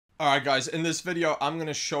Alright guys, in this video I'm going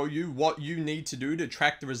to show you what you need to do to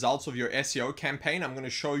track the results of your SEO campaign. I'm going to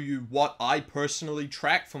show you what I personally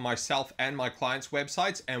track for myself and my clients'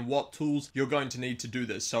 websites and what tools you're going to need to do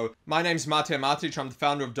this. So my name's Mate Matic, I'm the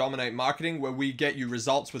founder of Dominate Marketing, where we get you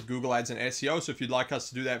results with Google Ads and SEO. So if you'd like us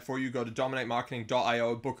to do that for you, go to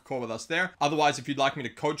dominatemarketing.io, book a call with us there. Otherwise, if you'd like me to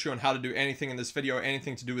coach you on how to do anything in this video,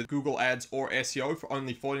 anything to do with Google Ads or SEO for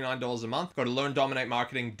only $49 a month, go to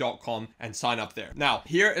learndominatemarketing.com and sign up there. Now,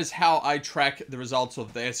 here is how I track the results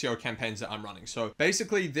of the SEO campaigns that I'm running. So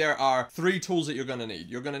basically there are three tools that you're going to need.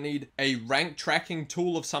 You're going to need a rank tracking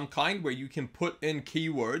tool of some kind where you can put in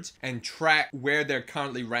keywords and track where they're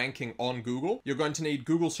currently ranking on Google. You're going to need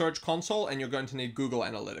Google Search Console and you're going to need Google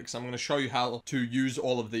Analytics. I'm going to show you how to use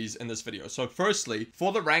all of these in this video. So firstly,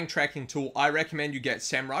 for the rank tracking tool, I recommend you get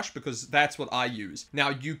SEMrush because that's what I use. Now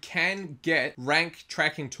you can get rank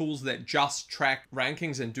tracking tools that just track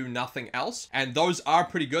rankings and do nothing else. And those are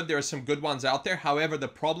pretty good. There are some good ones out there. However, the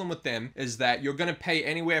problem with them is that you're going to pay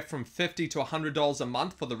anywhere from $50 to $100 a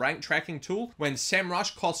month for the rank tracking tool when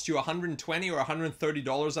SEMrush costs you $120 or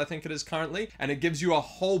 $130, I think it is currently. And it gives you a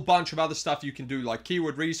whole bunch of other stuff you can do, like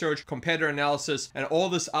keyword research, competitor analysis, and all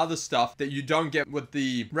this other stuff that you don't get with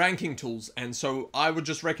the ranking tools. And so I would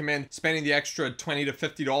just recommend spending the extra $20 to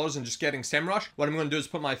 $50 and just getting SEMrush. What I'm going to do is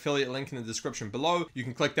put my affiliate link in the description below. You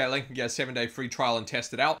can click that link and get a 7-day free trial and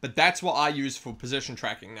test it out. But that's what I use for position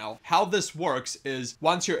tracking. Now, how this works is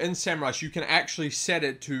once you're in SEMrush, you can actually set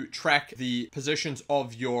it to track the positions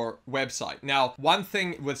of your website. Now, one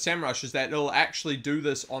thing with SEMrush is that it'll actually do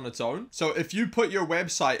this on its own. So if you put your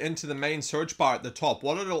website into the main search bar at the top,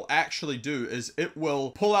 what it'll actually do is it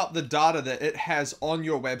will pull out the data that it has on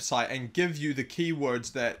your website and give you the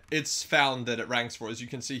keywords that it's found that it ranks for. As you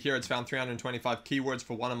can see here, it's found 325 keywords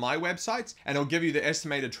for one of my websites, and it'll give you the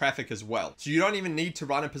estimated traffic as well. So you don't even need to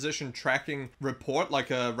run a position tracking report like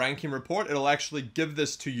a ranking report. It'll actually give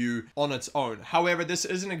this to you on its own. However, this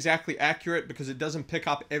isn't exactly accurate because it doesn't pick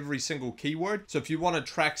up every single keyword. So if you want to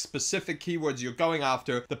track specific keywords you're going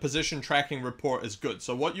after, the position tracking report is good.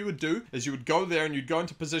 So what you would do is you would go there and you'd go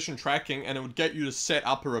into position tracking and it would get you to set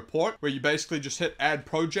up a report where you basically just hit add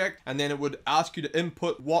project, and then it would ask you to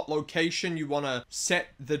input what location you want to set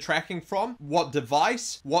the tracking from, what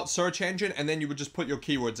device, what search engine, and then you would just put your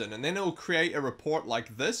keywords in, and then it'll create a report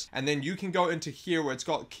like this. And then you can go into here where it's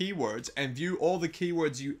got keywords and view all the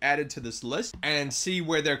keywords you added to this list and see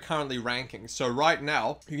where they're currently ranking. So right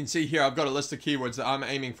now you can see here I've got a list of keywords that I'm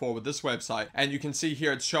aiming for with this website, and you can see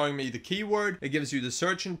here it's showing me the keyword, it gives you the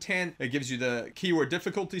search intent, it gives you the keyword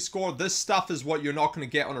difficulty score. This stuff is what you're not going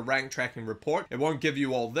to get on a rank tracking report. It won't give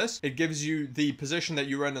you all this. It gives you the position that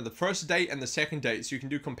you were in the first date and the second date, so you can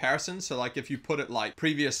do comparisons. So like if you put it like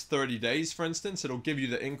previous 30 days for instance, it'll give you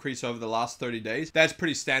the increase over the last 30 days. That's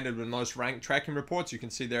pretty standard with most rank tracking reports. You can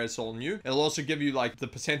see there it's all new. It'll also give you like the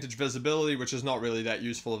percentage visibility, which is not really that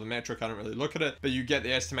useful of a metric. I don't really look at it, but you get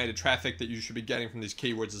the estimated traffic that you should be getting from these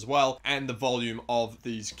keywords as well, and the volume of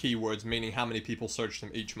these keywords, meaning how many people search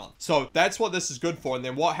them each month. So that's what this is good for. And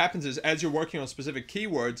then what happens is as you're working on specific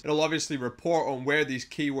keywords, it'll obviously report on where these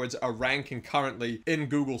keywords are ranking currently in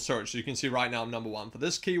Google search. So you can see right now I'm number 1 for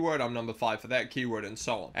this keyword, I'm number 5 for that keyword, and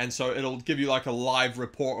so on. And so it'll give you like a live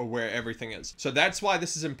report of where everything is. So that's why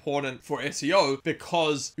this is important for SEO,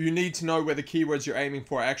 because you need to know where the keywords you're aiming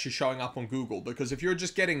for are actually showing up on Google. Because if you're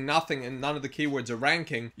just getting nothing and none of the keywords are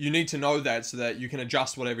ranking, you need to know that so that you can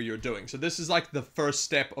adjust whatever you're doing. So this is like the first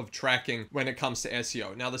step of tracking when it comes to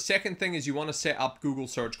SEO. Now the second thing is you want to set up Google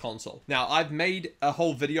Search Console. Now I've made a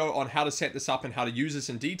whole video on how to set this up and how to use this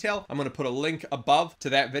in detail. I'm going to put a link above to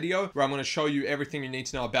that video where I'm going to show you everything you need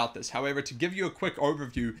to know about this. However, to give you a quick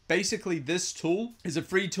overview, basically this tool is a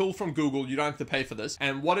free tool from Google. You don't have to pay for this.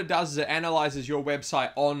 And what it does is it analyzes your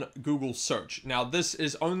website on Google search. Now this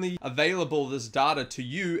is only available, this data, to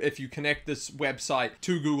you if you connect this website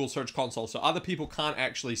to Google Search Console. So other people can't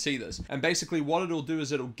actually see this. And basically what it'll do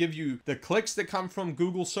is it'll give you the clicks that come from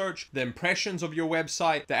Google search, the impressions of your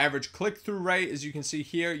website, the average click-through rate, as you can see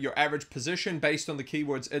here, your average position based on the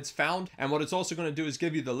keywords it's found. And what it's also going to do is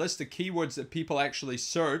give you the list of keywords that people actually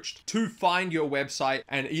searched to find your website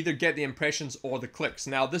and either get the impressions or the clicks.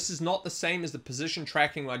 Now this is not the same as the position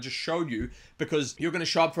tracking I just showed you, because you're going to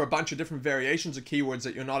show up for a bunch of different variations of keywords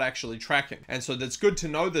that you're not actually tracking. And so that's good to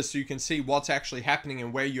know this so you can see what's actually happening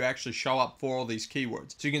and where you actually show up for all these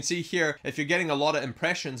keywords. So you can see here, if you're getting a lot of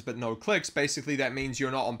impressions but no clicks, basically that means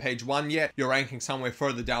you're not on page 1 yet. You're ranking somewhere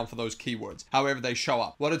further down for those keywords. However, they show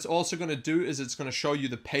up. What it's also going to do is it's going to show you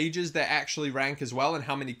the pages that actually rank as well and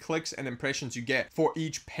how many clicks and impressions you get for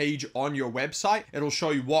each page on your website. It'll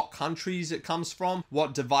show you what countries it comes from,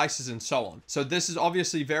 what devices, and so on. So this is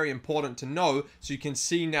obviously very important to know So you can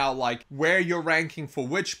see now like where you're ranking for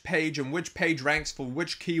which page and which page ranks for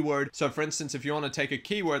which keyword. So for instance, if you want to take a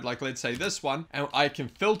keyword, like let's say this one, and I can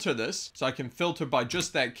filter this. So I can filter by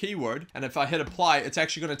just that keyword. And if I hit apply, it's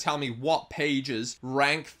actually going to tell me what pages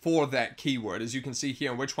rank for that keyword, as you can see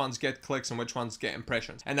here, and which ones get clicks and which ones get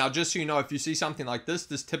impressions. And now just so you know, if you see something like this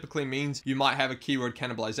typically means you might have a keyword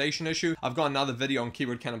cannibalization issue. I've got another video on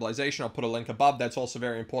keyword cannibalization. I'll put a link above. That's also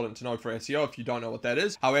very important to know for SEO if you don't know what that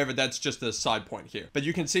is. However, that's just a side point here. But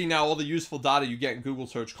you can see now all the useful data you get in Google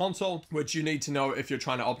Search Console, which you need to know if you're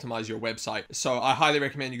trying to optimize your website. So I highly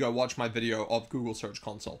recommend you go watch my video of Google Search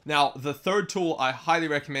Console. Now, the third tool I highly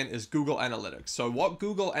recommend is Google Analytics. So what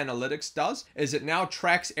Google Analytics does is it now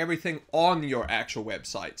tracks everything on your actual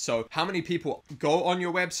website. So how many people go on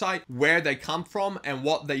your website, where they come from, and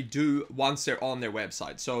what they do once they're on their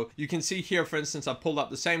website. So you can see here, for instance, I pulled up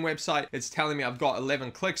the same website. It's telling me I've got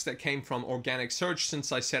 11 clicks that came from organic search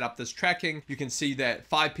since I set up this tracking. You can see that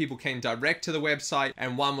 5 people came direct to the website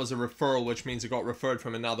and 1 was a referral, which means it got referred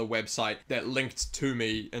from another website that linked to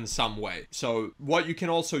me in some way. So what you can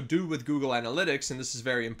also do with Google Analytics, and this is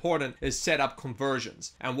very important, is set up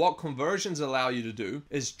conversions. And what conversions allow you to do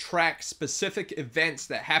is track specific events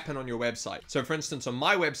that happen on your website. So for instance, on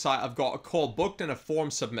my website, I've got a call booked and a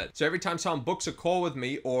form submit. So every time someone books a call with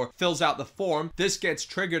me or fills out the form, this gets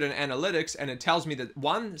triggered in analytics and it tells me that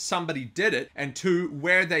 1, somebody did it, and 2,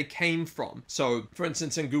 where they came from. So for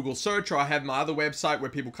instance, in Google search, or I have my other website where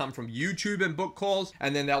people come from YouTube and book calls,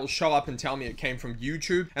 and then that will show up and tell me it came from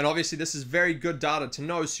YouTube. And obviously this is very good data to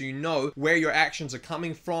know, so you know where your actions are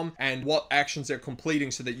coming from and what actions they're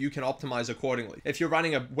completing so that you can optimize accordingly. If you're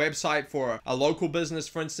running a website for a local business,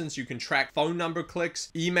 for instance, you can track phone number clicks,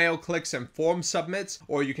 email clicks, and form submits,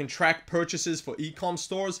 or you can track purchases for e-com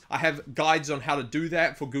stores. I have guides on how to do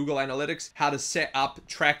that for Google Analytics, how to set up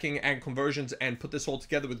tracking and conversions and put this all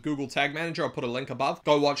together with Google Tag Manager. I'll put a link above.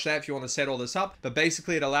 Go watch that if you want to set all this up. But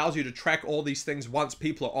basically it allows you to track all these things once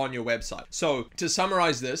people are on your website. So to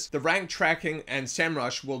summarize this, the rank tracking and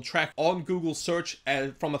SEMrush will track on Google search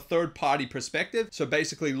from a third-party perspective. So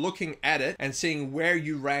basically looking at it and seeing where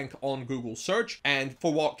you rank on Google search and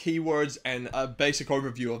for what keywords, and a basic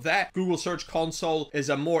overview of that. Google Search Console is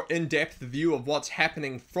a more in-depth view of what's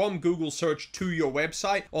happening from Google search to your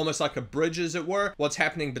website, almost like a bridge, as it were, what's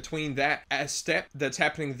happening between that step that's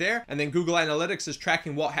happening there. And then Google Analytics is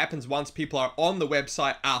tracking what happens once people are on the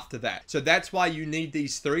website after that. So that's why you need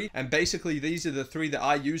these 3. And basically these are the 3 that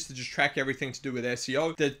I use to just track everything to do with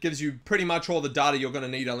SEO. That gives you pretty much all the data you're going to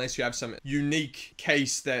need, unless you have some unique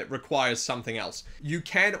case that requires something else. You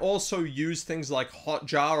can also use things like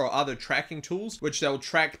Hotjar or other tracking tools, which they'll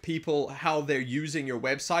track people, how they're using your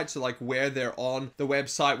website. So like where they're on the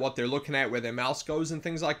website, what they're looking at, where their mouse goes and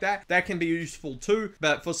things like that. That can be useful too.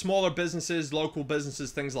 But for smaller businesses, local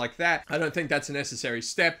businesses, things like that, I don't think that's a necessary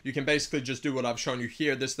step. You can basically just do what I've shown you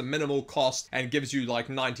here. This is the minimal cost and gives you like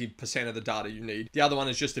 90% of the data you need. The other one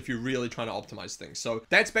is just if you're really trying to optimize things. So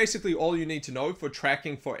that's basically all you need to know for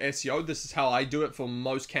tracking for SEO. This is how I do it for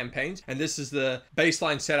most campaigns. And this is the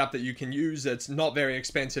baseline setup that you can use. It's not very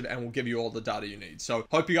expensive and will give you all the data you need. So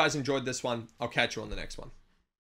hope you guys enjoyed this one. I'll catch you on the next one.